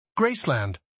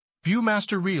Graceland.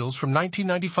 Viewmaster Reels from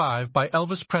 1995 by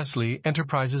Elvis Presley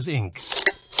Enterprises, Inc.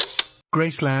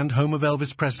 Graceland, home of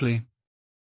Elvis Presley.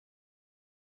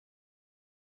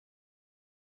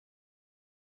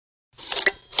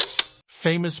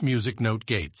 Famous music note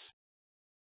gates.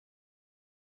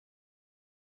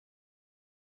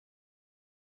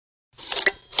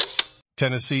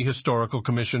 Tennessee Historical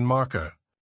Commission marker.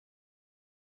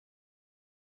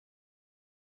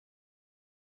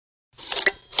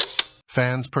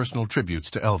 Fans' personal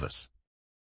tributes to Elvis.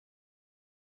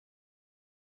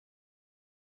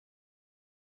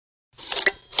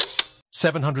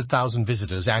 $700,000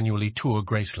 visitors annually tour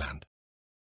Graceland.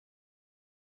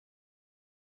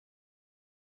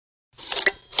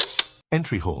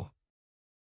 Entry hall.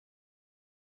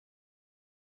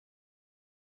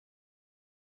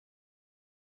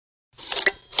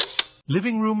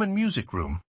 Living room and music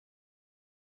room.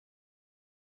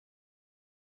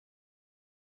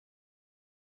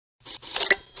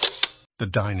 The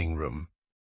dining room.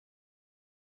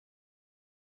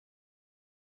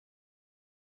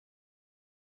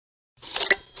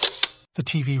 The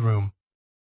TV room.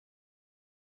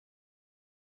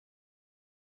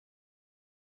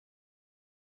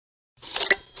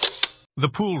 The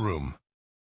pool room.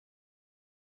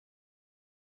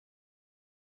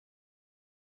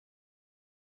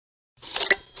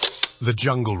 The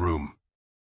jungle room.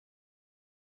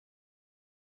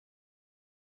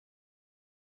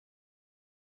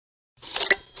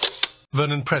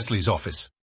 Vernon Presley's office.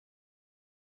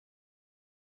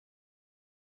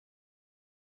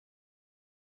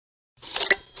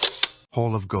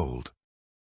 Hall of Gold.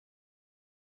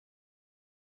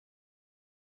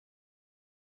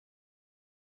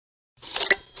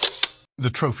 The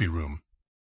trophy room.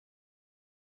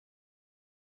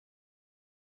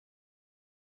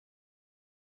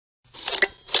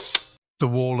 The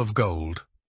Wall of Gold.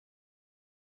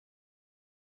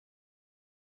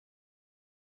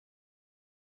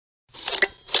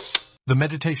 The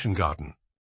meditation garden.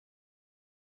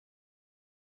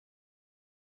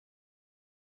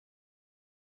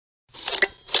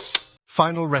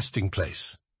 Final resting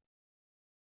place.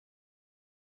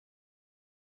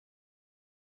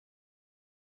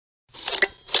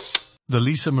 The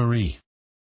Lisa Marie.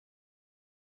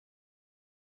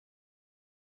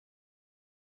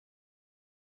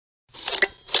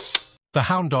 The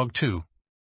Hound Dog 2.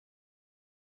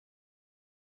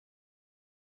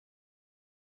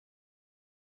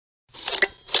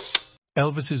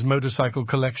 Elvis's motorcycle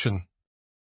collection.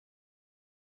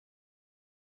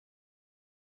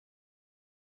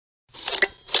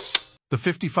 The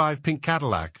 '55 pink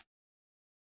Cadillac.